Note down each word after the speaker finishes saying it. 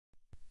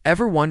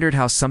Ever wondered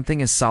how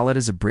something as solid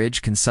as a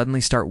bridge can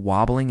suddenly start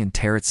wobbling and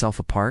tear itself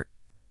apart?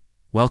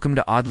 Welcome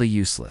to Oddly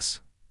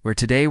Useless, where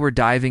today we're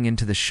diving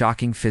into the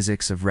shocking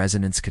physics of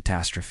resonance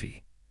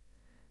catastrophe.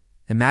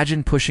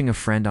 Imagine pushing a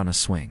friend on a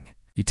swing.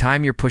 You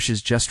time your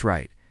pushes just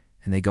right,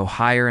 and they go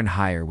higher and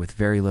higher with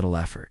very little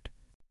effort.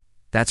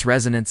 That's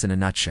resonance in a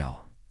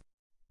nutshell.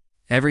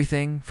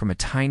 Everything, from a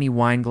tiny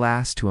wine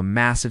glass to a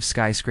massive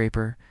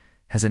skyscraper,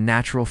 has a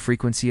natural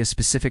frequency, a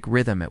specific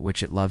rhythm at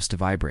which it loves to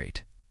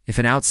vibrate. If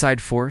an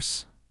outside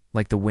force,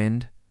 like the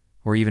wind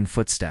or even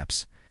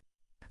footsteps,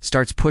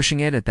 starts pushing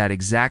it at that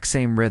exact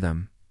same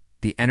rhythm,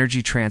 the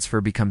energy transfer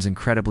becomes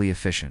incredibly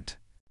efficient.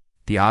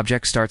 The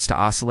object starts to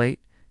oscillate,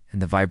 and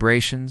the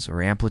vibrations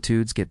or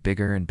amplitudes get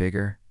bigger and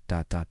bigger,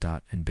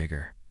 and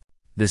bigger.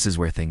 This is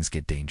where things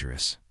get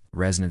dangerous.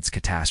 Resonance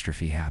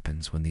catastrophe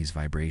happens when these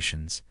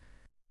vibrations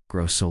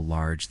grow so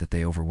large that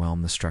they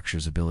overwhelm the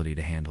structure's ability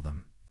to handle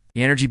them.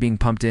 The energy being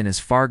pumped in is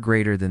far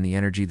greater than the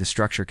energy the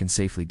structure can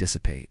safely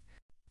dissipate.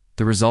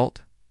 The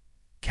result?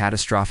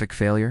 Catastrophic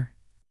failure?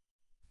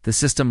 The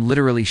system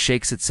literally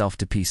shakes itself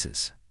to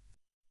pieces.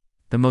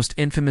 The most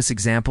infamous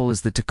example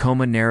is the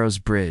Tacoma Narrows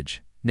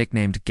Bridge,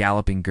 nicknamed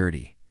Galloping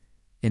Gertie.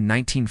 In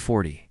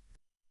 1940,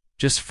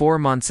 just 4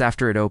 months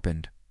after it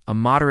opened, a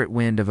moderate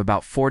wind of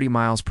about 40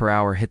 miles per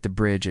hour hit the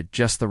bridge at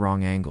just the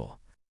wrong angle.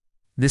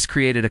 This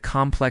created a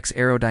complex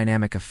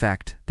aerodynamic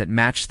effect that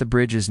matched the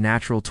bridge's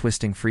natural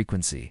twisting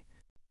frequency.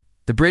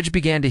 The bridge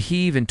began to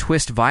heave and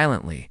twist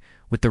violently,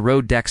 with the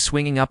road deck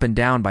swinging up and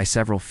down by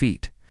several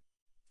feet.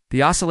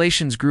 The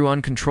oscillations grew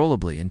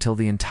uncontrollably until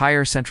the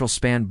entire central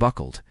span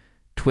buckled,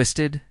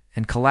 twisted,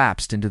 and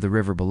collapsed into the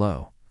river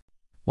below.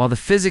 While the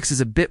physics is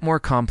a bit more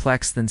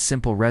complex than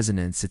simple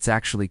resonance, it's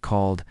actually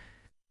called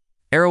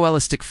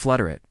aeroelastic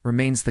flutter. It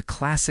remains the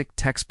classic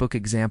textbook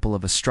example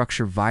of a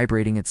structure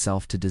vibrating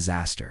itself to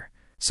disaster.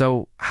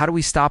 So, how do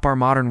we stop our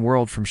modern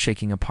world from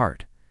shaking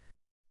apart?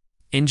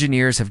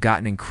 Engineers have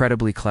gotten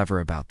incredibly clever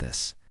about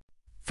this.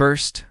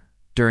 First,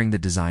 during the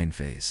design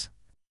phase,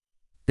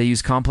 they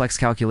use complex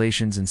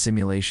calculations and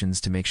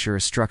simulations to make sure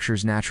a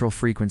structure's natural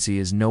frequency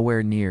is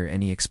nowhere near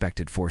any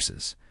expected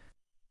forces,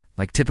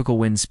 like typical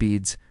wind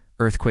speeds,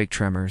 earthquake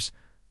tremors,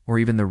 or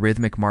even the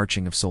rhythmic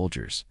marching of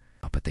soldiers.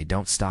 But they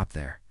don't stop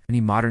there.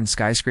 Many modern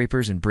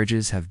skyscrapers and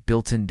bridges have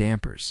built-in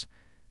dampers.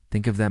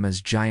 Think of them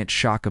as giant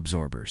shock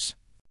absorbers.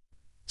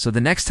 So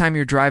the next time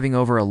you're driving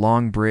over a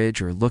long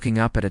bridge or looking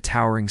up at a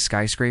towering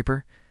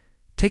skyscraper,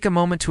 take a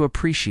moment to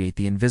appreciate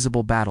the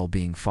invisible battle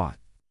being fought.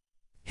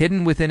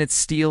 Hidden within its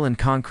steel and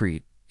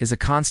concrete is a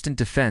constant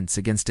defense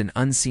against an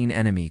unseen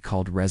enemy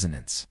called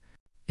resonance.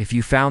 If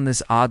you found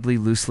this oddly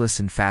useless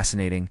and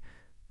fascinating,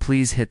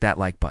 please hit that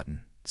like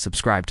button,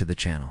 subscribe to the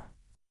channel,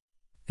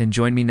 and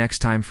join me next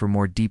time for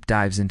more deep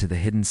dives into the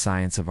hidden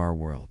science of our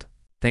world.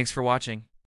 Thanks for watching.